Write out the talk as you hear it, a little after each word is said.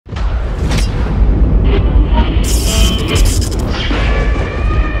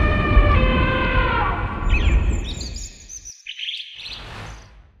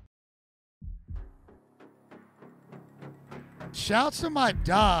shouts to my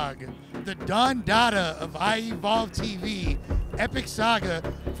dog, the Don Dada of iEvolveTV, Epyk Saga,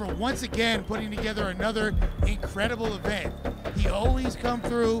 for once again putting together another incredible event. He always comes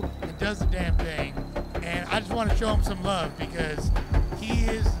through and does the damn thing. And I just want to show him some love because he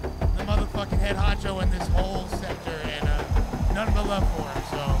is the motherfucking head honcho in this whole sector, and nothing but love for him.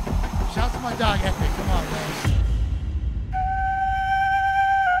 So, shouts to my dog, Epyk. Come on, man.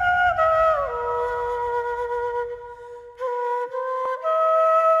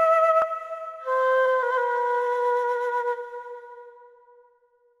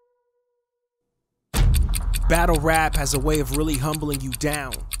 Battle rap has a way of really humbling you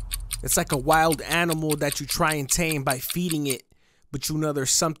down. It's like a wild animal that you try and tame by feeding it, but you know there's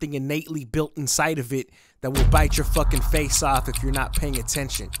something innately built inside of it that will bite your fucking face off if you're not paying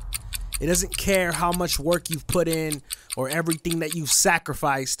attention. It doesn't care how much work you've put in or everything that you've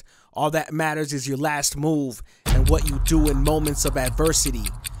sacrificed. All that matters is your last move and what you do in moments of adversity.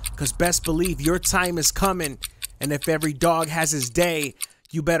 Cause best believe your time is coming, and if every dog has his day,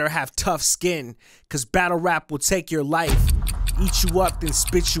 you better have tough skin, cause battle rap will take your life, eat you up, then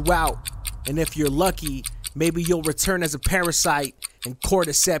spit you out. And if you're lucky, maybe you'll return as a parasite and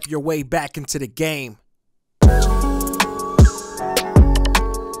cordyceps your way back into the game.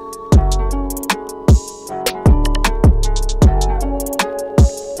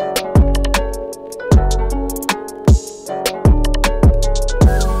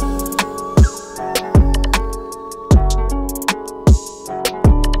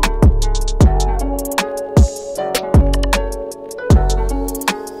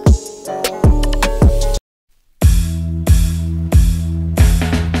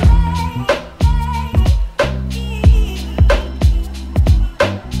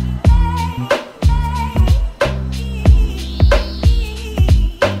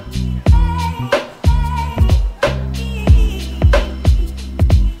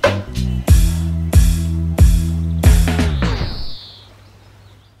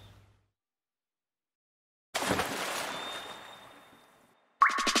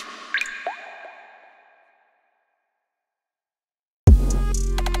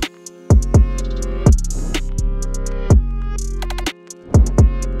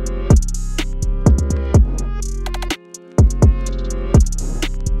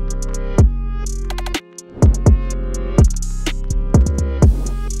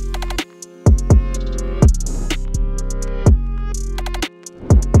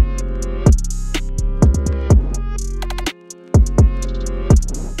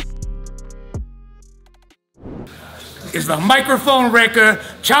 Is the microphone wrecker,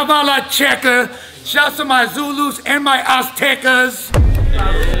 Chavala checker. Shouts to my Zulus and my Aztecas,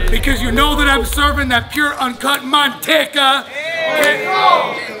 because you know that I'm serving that pure uncut Manteca.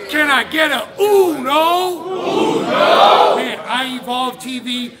 Can I get a uno? Uno! Man,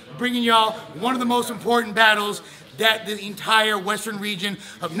 iEvolveTV bringing y'all one of the most important battles that the entire western region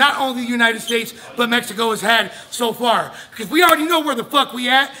of not only the United States, but Mexico has had so far. Because we already know where the fuck we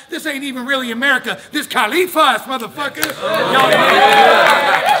at. This ain't even really America. This Califas, motherfucker.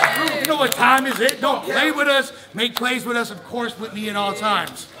 You know what time is it? Don't play with us. Make plays with us, of course, with me at all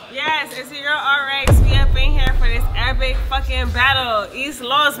times. Yes, it's your RX. We up in here for this epic fucking battle. East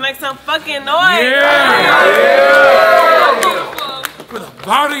Los, make some fucking noise. Yeah! For the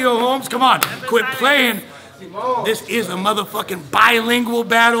barrio homes, come on, quit playing. This is a motherfucking bilingual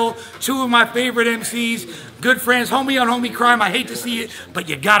battle. Two of my favorite MCs, good friends, homie on homie crime. I hate to see it, but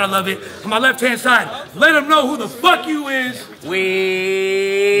you gotta love it. On my left-hand side, let them know who the fuck you is.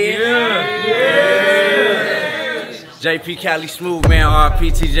 JP Cali Smoov, man,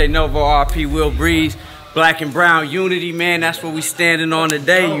 RP TJ Nova, RP Will Breeze. Black and brown unity, man, that's what we standing on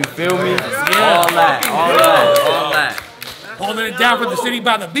today, you feel me? All that. Holding it down for the city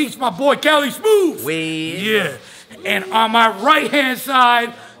by the beach, my boy Cali Smoov. Yeah. And on my right-hand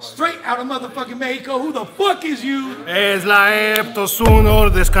side, straight out of motherfucking Mexico, who the fuck is you? Es la Eptos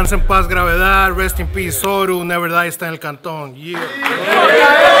 1, descansa en paz gravedad, rest in peace Soru, never die, está en el cantón. Yeah.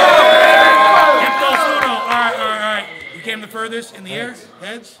 Eptos 1, all right. You came the furthest in the air,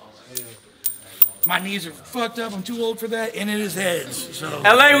 heads? My knees are fucked up, I'm too old for that, and it is heads, so.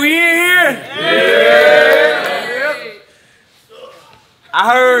 LA, we in here? Yeah. I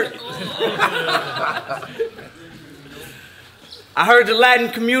heard the Latin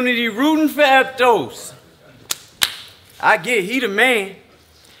community rooting for Eptos. I get he the man.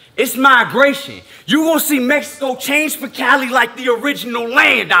 It's migration. You gonna see Mexico change for Cali like the original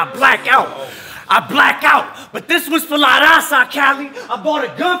land. I black out. But this was for La Raza, Cali. I bought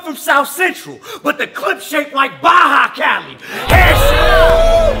a gun from South Central, but the clip shaped like Baja, Cali.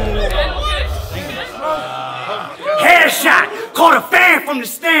 Headshot. caught a fan from the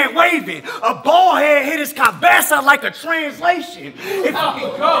stand waving. A ball head hit his cabeza like a translation. A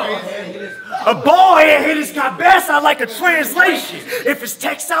ball head hit his cabeza like a translation. If it's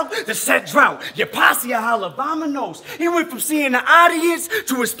text out, the set drought. Your posse a holla, vámonos. He went from seeing the audience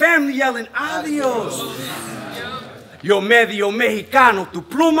to his family yelling adios. Yo medio mexicano, tu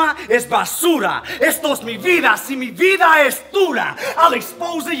pluma es basura. Esto es mi vida, si mi vida es dura. I'll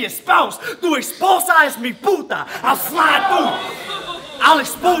expose your spouse, tu esposa es mi puta. I'll slide through. I'll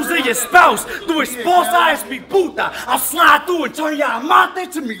expose your spouse, tu esposa es mi puta. I'll slide through and turn your amante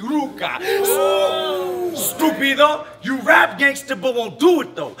to mi ruca. Stupido, you rap gangster but won't do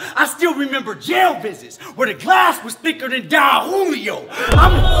it though. I still remember jail visits where the glass was thicker than Don Julio.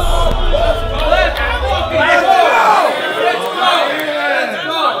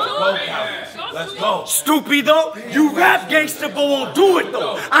 Let's go. Stupido, you rap gangster but won't do it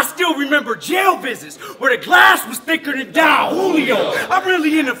though. I still remember jail visits where the glass was thicker than Don Julio. I'm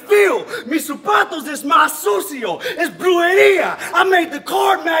really in the field. Mis zapatos es más sucio. It's brujeria. I made the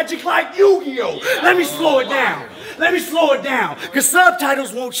card magic like Yu-Gi-Oh. Let me slow it down. Let me slow it down, cause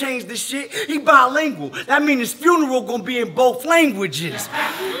subtitles won't change this shit. He bilingual. That means his funeral gonna be in both languages.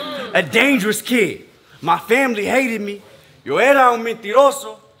 A dangerous kid. My family hated me. Yo era un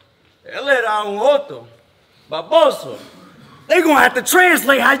mentiroso. Él era un otro. Baboso. They gonna have to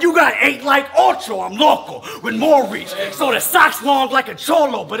translate how you got 8 like Ocho. I'm loco with more reach. So the socks long like a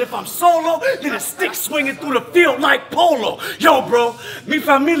cholo. But if I'm solo, then a stick swinging through the field like polo. Yo, bro, mi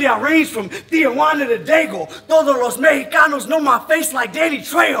familia range from Tijuana to Dago. Todos los mexicanos know my face like Danny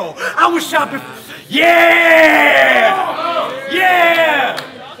Trejo. I was shopping. Yeah! Yeah!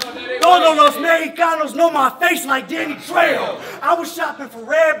 Todos los mexicanos know my face like Danny Trejo. I was shopping for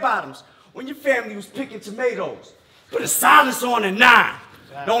red bottoms when your family was picking tomatoes. Put a silence on at 9.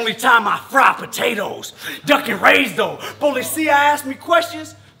 The only time I fry potatoes. Duck and raise though. Policia asked me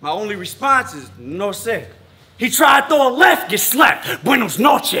questions. My only response is no sé. He tried to throw a left, get slapped. Buenos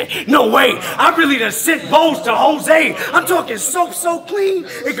noches. No way. I really done sent bowls to Jose. I'm talking soap so clean,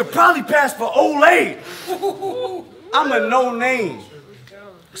 it could probably pass for Olay. I'm a no name.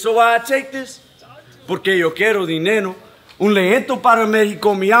 So why I take this? Porque yo quiero dinero. Un lento para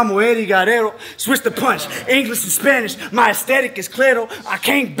México, me llamo Eddie Guerrero. Switch the punch, English and Spanish, my aesthetic is claro. I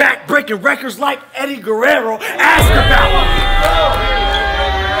came back breaking records like Eddie Guerrero. Ask about what?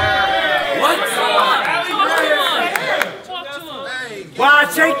 Why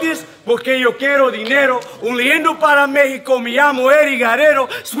I take this? Porque yo quiero dinero. Un liendo para México, me llamo Eddie Guerrero.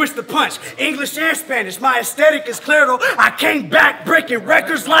 Switch the punch, English and Spanish, my aesthetic is claro. I came back breaking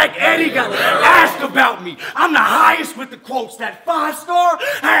records like Eddie Guerrero. Ask about me, I'm the highest with the quotes. That 5-star,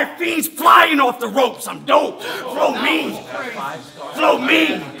 I had fiends flying off the ropes. I'm dope, flow mean,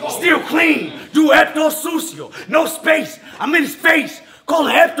 still clean. Do Eptos sucio, no space, I'm in his face. Call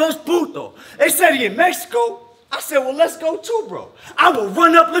Eptos puto. They said he in Mexico. I said, well, let's go too, bro. I will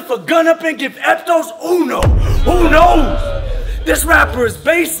run up, lift a gun up, and give Eptos uno. Who knows? This rapper is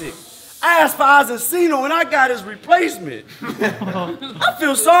basic. I asked for Asesino, and I got his replacement. I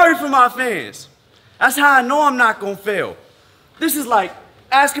feel sorry for my fans. That's how I know I'm not gonna fail. This is like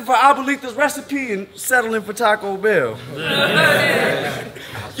asking for Abuelita's recipe and settling for Taco Bell.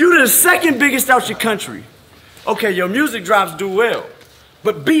 You the second biggest out your country. Okay, your music drops do well.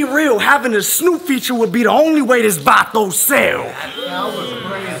 But be real, having a Snoop feature would be the only way this Vato sell.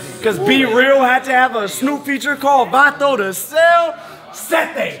 Cause Be Real had to have a Snoop feature called Vato to sell.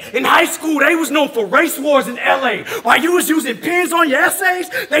 Sete. In high school, they was known for race wars in LA. While you was using pins on your essays,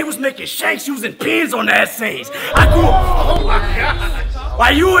 they was making shanks using pins on the essays. I grew up, oh my God.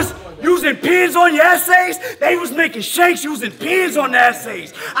 While you was using pins on your essays, they was making shanks using pins on the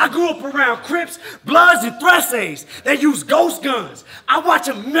essays. I grew up around Crips, Bloods, and Thressays. They use ghost guns. I watch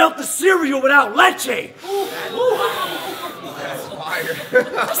them melt the cereal without leche.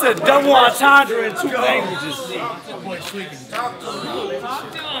 I said double entendre in 2 languages.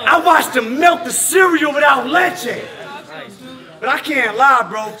 I watched them melt the cereal without leche. But I can't lie,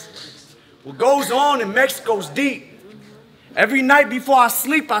 bro. What goes on in Mexico's deep. Every night before I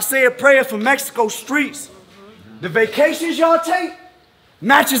sleep, I say a prayer for Mexico's streets. The vacations y'all take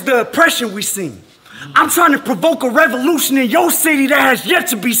matches the oppression we seen. I'm trying to provoke a revolution in your city that has yet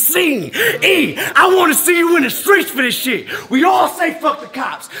to be seen. I want to see you in the streets for this shit. We all say fuck the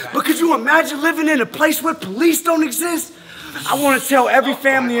cops, but could you imagine living in a place where police don't exist? I want to tell every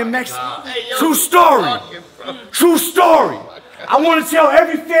family in Mexico. True story. True story. I want to tell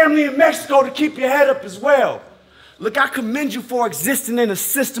every family in Mexico to keep your head up as well. Look, I commend you for existing in a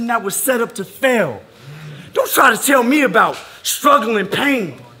system that was set up to fail. Don't try to tell me about struggle and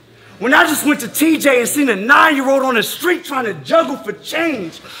pain. When I just went to TJ and seen a 9-year-old on the street trying to juggle for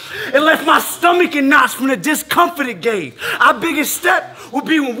change, it left my stomach in knots from the discomfort it gave. Our biggest step will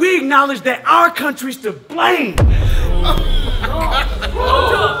be when we acknowledge that our country's to blame.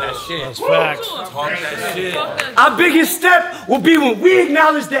 That's facts. Our biggest step will be when we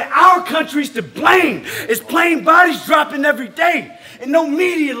acknowledge that our country's to blame. It's plain bodies dropping every day, and no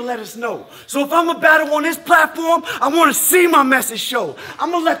media to let us know. So if I'm a battle on this platform, I want to see my message show. I'm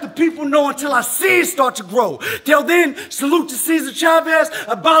going to let the people know until I see it start to grow. Till then, salute to Cesar Chavez,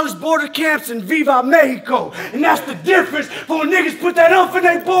 abolish border camps, and Viva Mexico. And that's the difference for when niggas put that up in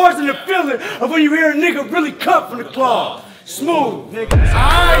their bars and the feeling of when you hear a nigga really cut from the claw. Smooth, nigga.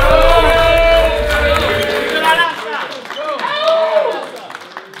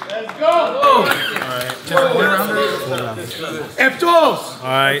 Let's go. Eptos!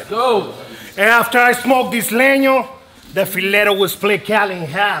 Alright. Go! After I smoke this leño, the filero will split Cali in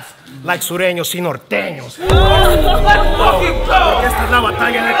half, like sureños y norteños. Porque esta es la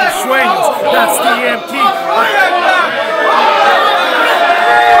batalla de tus sueños. That's the DMT.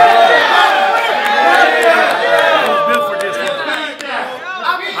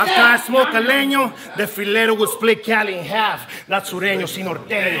 After I smoke a leño, the filero will split Cali in half. That's sureños y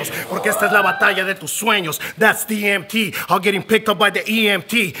norteños. Porque esta es la batalla de tus sueños. That's DMT. All getting picked up by the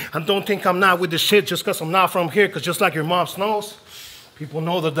EMT. And don't think I'm not with the shit just because I'm not from here. Because just like your mom's nose, people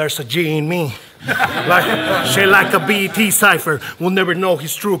know that there's a G in me. Like a BET cipher. We'll never know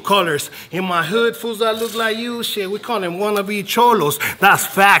his true colors. In my hood, fools that look like you, shit, we call them wannabe cholos. That's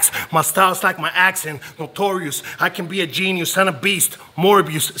facts. My style's like my accent. Notorious. I can be a genius and a beast.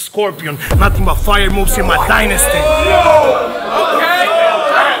 Morbius, Scorpion. Nothing but fire moves in my dynasty.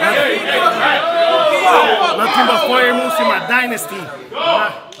 Nothing but fire moves in my dynasty.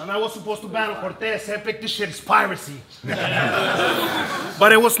 And I was supposed to battle Cortez. Epyk, this shit is piracy.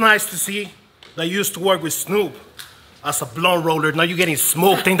 But it was nice to see that you used to work with Snoop as a blunt roller. Now you're getting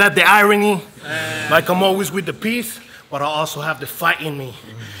smoked. Ain't that the irony? Like I'm always with the peace, but I also have the fight in me.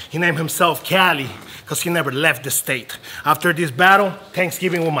 He named himself Cali because he never left the state. After this battle,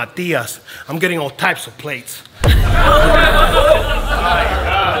 Thanksgiving with my tias, I'm getting all types of plates.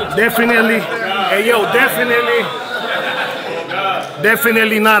 Definitely, hey yo,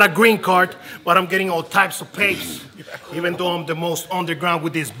 definitely not a green card, but I'm getting all types of papes. Even though I'm the most underground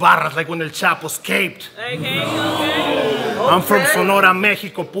with these barras, like when El Chapo escaped. I'm from Sonora,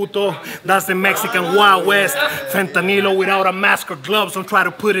 Mexico, puto. That's the Mexican Wild West. Fentanilo without a mask or gloves, don't try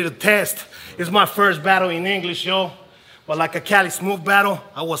to put it to test. It's my first battle in English, yo. But like a Cali Smoov battle,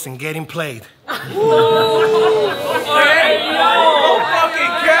 I wasn't getting played. Hey,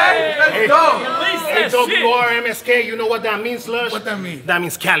 Hey, WRMSK, you know what that means, Lush? What that mean? That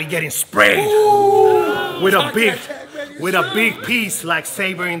means Cali getting sprayed. With a big piece like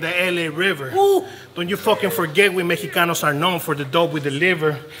Saber in the LA River. Don't you fucking forget we Mexicanos are known for the dope we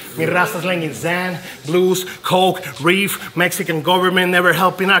deliver. Mi razas slanging Zan, blues, coke, reef, Mexican government never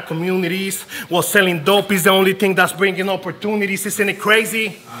helping our communities. While selling dope is the only thing that's bringing opportunities. Isn't it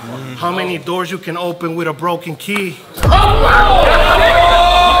crazy? How many doors you can open with a broken key?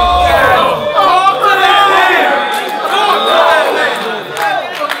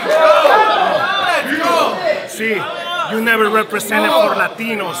 See, you never represented for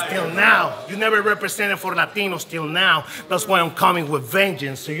Latinos till now. You never represented for Latinos till now. That's why I'm coming with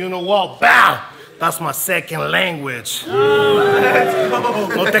vengeance. So you know what? Bow! That's my second language.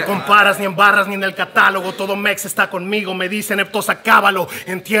 No te comparas ni en barras ni en el catálogo. Todo Mex está conmigo. Me dicen Eptos, acábalo.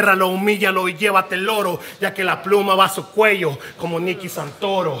 Entiérralo, humíllalo y llévate el oro. Ya que la pluma va a su cuello como Nicky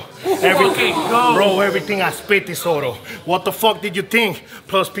Santoro. Everything I spit is oro. What the fuck did you think?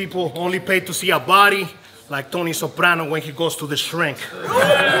 Plus people only pay to see a body. Like Tony Soprano when he goes to the shrink.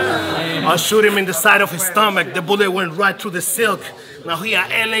 I'll shoot him in the side of his stomach. The bullet went right through the silk. Now he a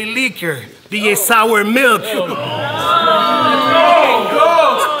LA leaker. DJ Sour Milk.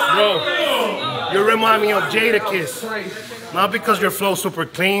 Bro, you remind me of Jadakiss. Not because your flow's super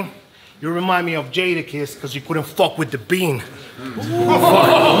clean. You remind me of Jadakiss because you couldn't fuck with the bean.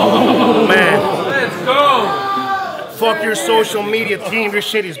 Man. Let's go. Fuck your social media team. Your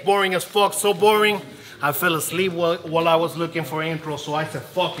shit is boring as fuck. So boring. I fell asleep while I was looking for intro, so I said,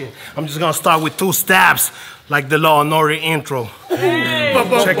 fuck it. I'm just gonna start with 2 stabs, like the Law and Order intro. Hey.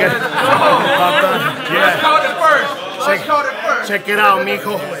 Check it. Check it out,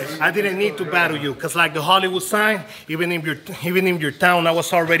 mijo. I didn't need to battle you, cause like the Hollywood sign, even in your town, I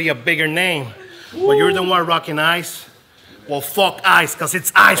was already a bigger name. But you're the one rocking ice. Well, fuck ice, cause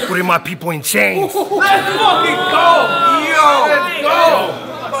it's ice putting my people in chains. Let's fucking go! Yo! Let's go!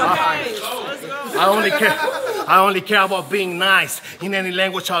 I I only care about being nice. In any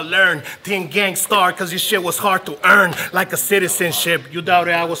language I'll learn. Think gangstar, cause this shit was hard to earn. Like a citizenship. You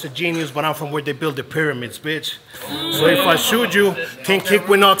doubted I was a genius, but I'm from where they build the pyramids, bitch. So if I shoot you, think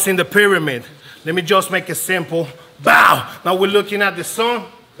equinox in the pyramid. Let me just make it simple. Bow! Now we're looking at the sun,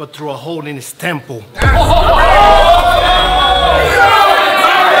 but through a hole in his temple.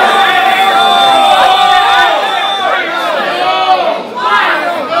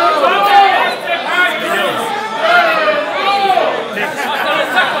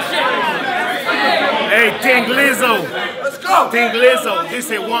 Hey, Think Lizzo. Let's go. Think Lizzo. This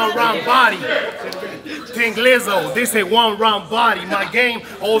is one round body. Think Lizzo. This is one round body. My game,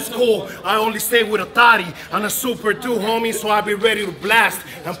 old school. I only stay with Atari. I'm a super 2, homie, so I'll be ready to blast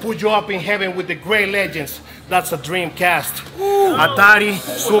and put you up in heaven with the great legends. That's a Dreamcast. Atari,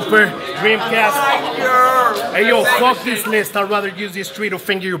 Super, Dreamcast. Hey yo, fuck this list. I'd rather use this tree to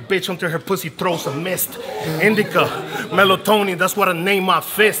finger your bitch until her pussy throws a mist. Indica, melatonin, that's what I name my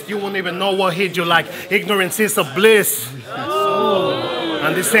fist. You won't even know what hit you like ignorance is a bliss.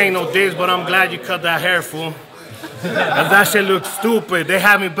 And this ain't no diss, but I'm glad you cut that hair, fool. Cause that shit looks stupid. They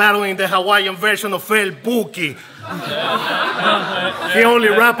have me battling the Hawaiian version of El Buki. He only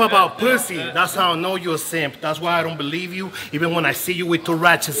rap about pussy. That's how I know you're a simp. That's why I don't believe you. Even when I see you with 2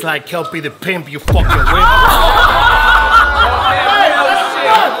 ratchets like Kelpie the pimp, you fucking wimp.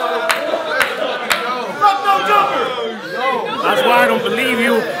 That's why I don't believe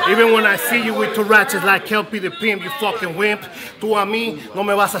you. Even when I see you with 2 ratchets like Kelpie the pimp, you fucking wimp. Tú a mí no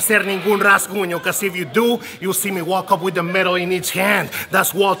me vas a hacer ningún rasguño. Cause if you do, you'll see me walk up with the medal in each hand.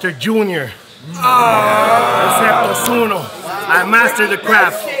 That's Walter Jr. Eptos uno. I mastered the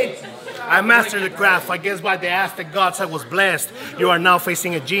craft. I guess by the Aztec gods I was blessed. You are now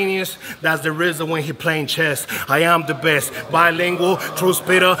facing a genius. That's the RZA when he playing chess. I am the best. Bilingual, true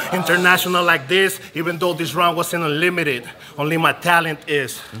spitter, international like this. Even though this round wasn't unlimited, only my talent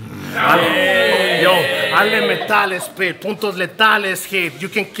is. Yo, ale metales spit, puntos letales hit. You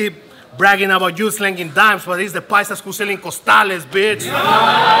can keep bragging about you slanging dimes, but it's the paisas who selling costales, bitch.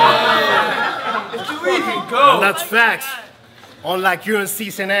 And that's facts. Unlike you and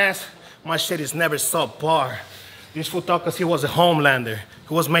season ass, my shit is never subpar. This fool thought cause he was a Homelander.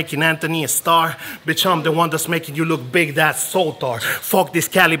 He was making Anthony a star. Bitch, I'm the one that's making you look big, that's Sotar. Fuck this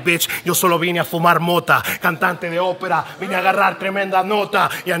Cali, bitch, yo solo vine a fumar mota. Cantante de ópera, vine a agarrar tremenda nota.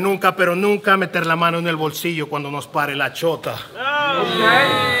 Y a nunca, pero nunca meter la mano en el bolsillo cuando nos pare la chota.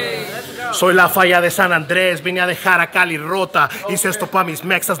 Soy la falla de San Andrés, vine a dejar a Cali rota. Hice esto pa' mis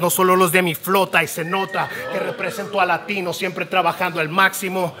mexas, no solo los de mi flota. Y se nota que represento a latino, siempre trabajando al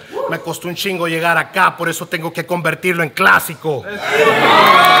máximo. Me costó un chingo llegar acá, por eso tengo que convertirlo en clásico.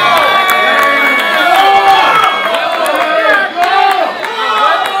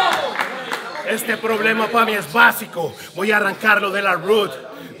 Este problema pa' mí es básico, voy a arrancarlo de la root.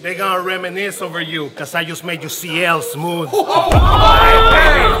 They gonna reminisce over you, cause I just made you Cali Smoov.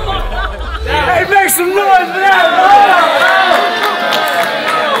 Hey, make some noise for that!